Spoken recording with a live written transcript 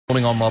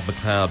Morning on Rob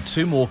McLeod.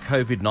 2 more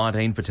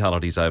COVID-19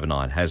 fatalities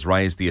overnight has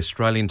raised the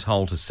Australian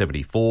toll to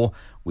 74,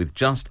 with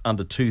just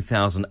under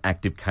 2,000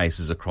 active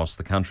cases across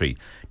the country.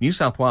 New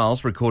South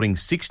Wales recording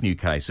 6 new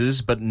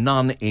cases, but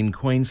none in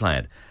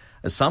Queensland.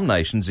 As some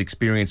nations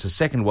experience a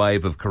second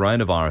wave of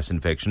coronavirus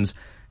infections,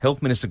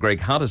 Health Minister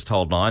Greg Hunt has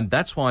told Nine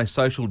that's why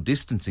social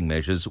distancing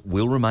measures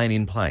will remain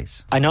in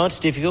place. I know it's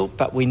difficult,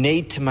 but we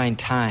need to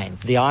maintain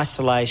the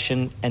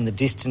isolation and the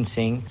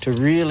distancing to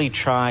really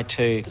try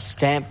to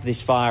stamp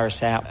this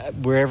virus out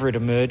wherever it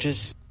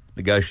emerges.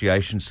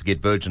 Negotiations to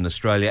get Virgin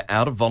Australia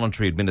out of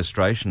voluntary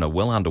administration are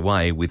well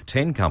underway, with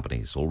 10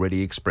 companies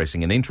already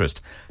expressing an interest.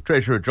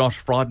 Treasurer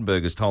Josh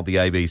Frydenberg has told the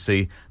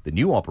ABC the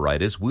new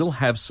operators will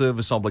have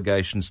service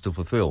obligations to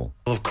fulfil.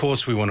 Well, of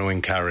course, we want to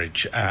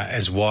encourage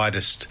as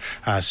widest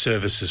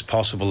service as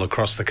possible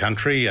across the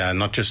country,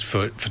 not just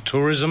for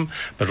tourism,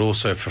 but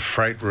also for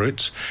freight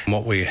routes. And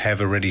what we have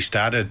already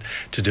started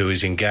to do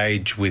is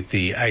engage with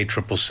the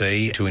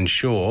ACCC to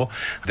ensure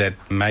that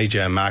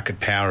major market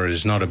power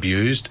is not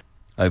abused.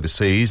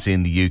 Overseas,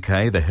 in the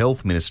UK, the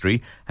Health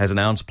Ministry has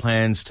announced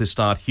plans to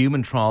start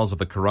human trials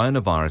of a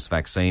coronavirus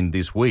vaccine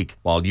this week,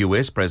 while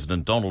US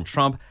President Donald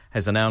Trump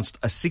has announced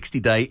a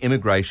 60-day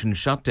immigration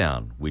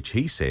shutdown, which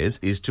he says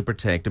is to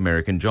protect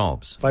American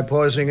jobs. By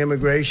pausing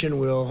immigration,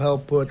 we'll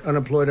help put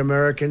unemployed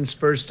Americans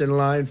first in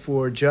line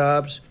for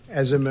jobs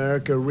as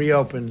America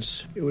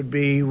reopens. It would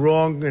be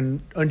wrong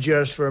and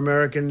unjust for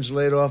Americans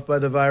laid off by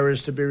the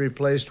virus to be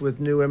replaced with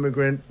new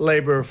immigrant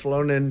labor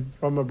flown in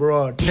from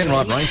abroad.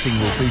 Penrite Racing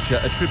will feature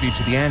a tribute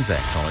to the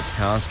Anzacs on its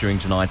cars during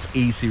tonight's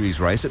E-Series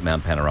race at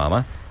Mount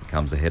Panorama. It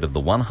comes ahead of the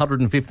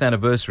 105th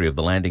anniversary of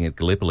the landing at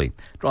Gallipoli.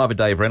 Driver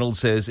Dave Reynolds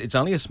says it's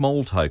only a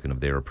small token of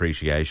their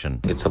appreciation.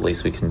 It's the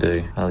least we can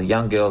do.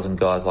 Young girls and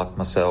guys like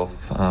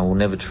myself will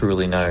never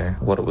truly know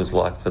what it was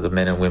like for the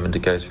men and women to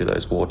go through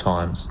those war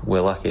times. We're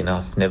lucky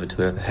enough never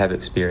to have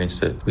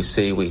experienced it. We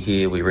see, we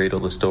hear, we read all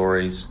the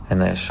stories, and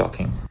they're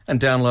shocking. And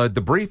download The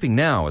Briefing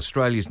now,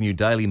 Australia's new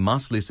daily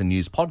must-listen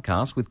news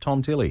podcast with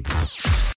Tom Tilley.